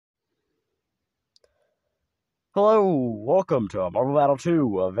Hello, welcome to Marvel Battle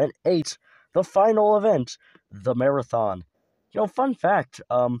 2, Event 8, the final event, the Marathon. Fun fact,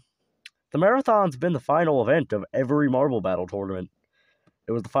 the Marathon's been the final event of every Marvel Battle tournament.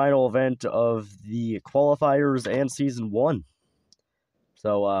 It was the final event of the qualifiers and Season 1.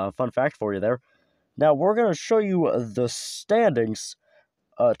 So, fun fact for you there. Now, we're going to show you the standings.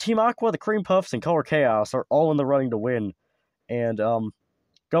 Team Aqua, the Cream Puffs, and Color Chaos are all in the running to win. And,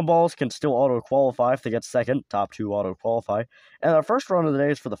 Gumballs can still auto-qualify if they get second. Top two auto-qualify. And the first run of the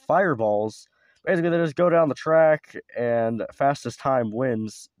day is for the Fireballs. Basically, they just go down the track, and fastest time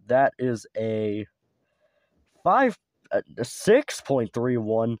wins. That is a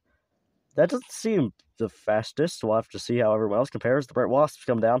 6.31. That doesn't seem the fastest. We'll have to see how everyone else compares. The Bright Wasps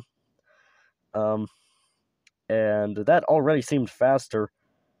come down. And that already seemed faster.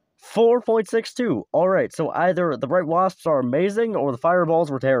 4.62. Alright, so either the Bright Wasps are amazing or the Fireballs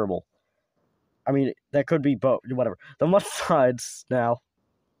were terrible. I mean, that could be both. Whatever. The Mudslides now.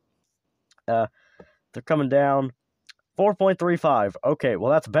 They're coming down. 4.35. Okay,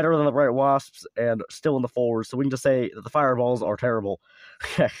 well, that's better than the Bright Wasps and still in the fours, so we can just say that the Fireballs are terrible.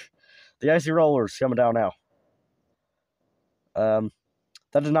 The Icy Rollers coming down now. That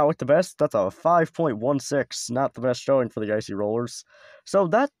did not look the best. That's a 5.16. Not the best showing for the Icy Rollers. So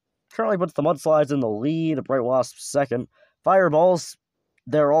that currently puts the Mudslides in the lead, the Bright Wasps second. Fireballs,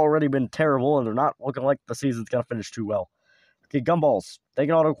 they're already been terrible, and they're not looking like the season's going to finish too well. Okay, Gumballs, they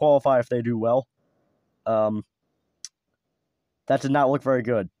can auto-qualify if they do well. That did not look very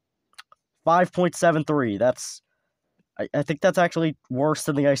good. 5.73, that's... I think that's actually worse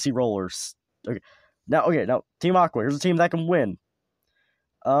than the Icy Rollers. Okay, now, Team Aqua, here's a team that can win.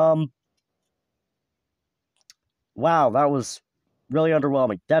 Wow, that was really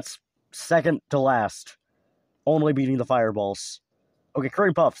underwhelming. That's second to last. Only beating the Fireballs. Okay,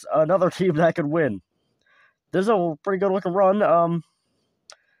 Cream Puffs, another team that could win. This is a pretty good looking run. That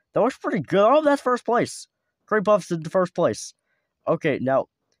looks pretty good. Oh, that's first place. Cream Puffs in first place. Okay, now,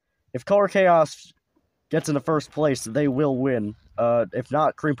 if Color Chaos gets into first place, they will win. If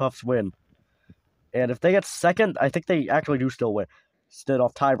not, Cream Puffs win. And if they get second, I think they actually do still win. Instead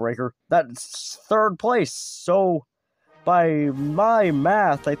of tiebreaker. That's third place. So, by my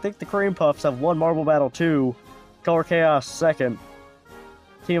math, I think the Cream Puffs have won Marvel Battle 2. Color Chaos second.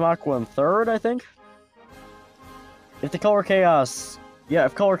 Team Aqua in third, I think? If Color Chaos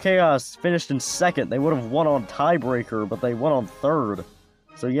finished in second, they would have won on tiebreaker, but they won on third.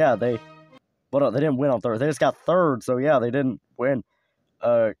 So yeah, they didn't win on third. They just got third, so yeah, they didn't win.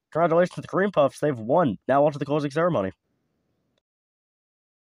 Congratulations to the Cream Puffs, they've won. Now on to the closing ceremony.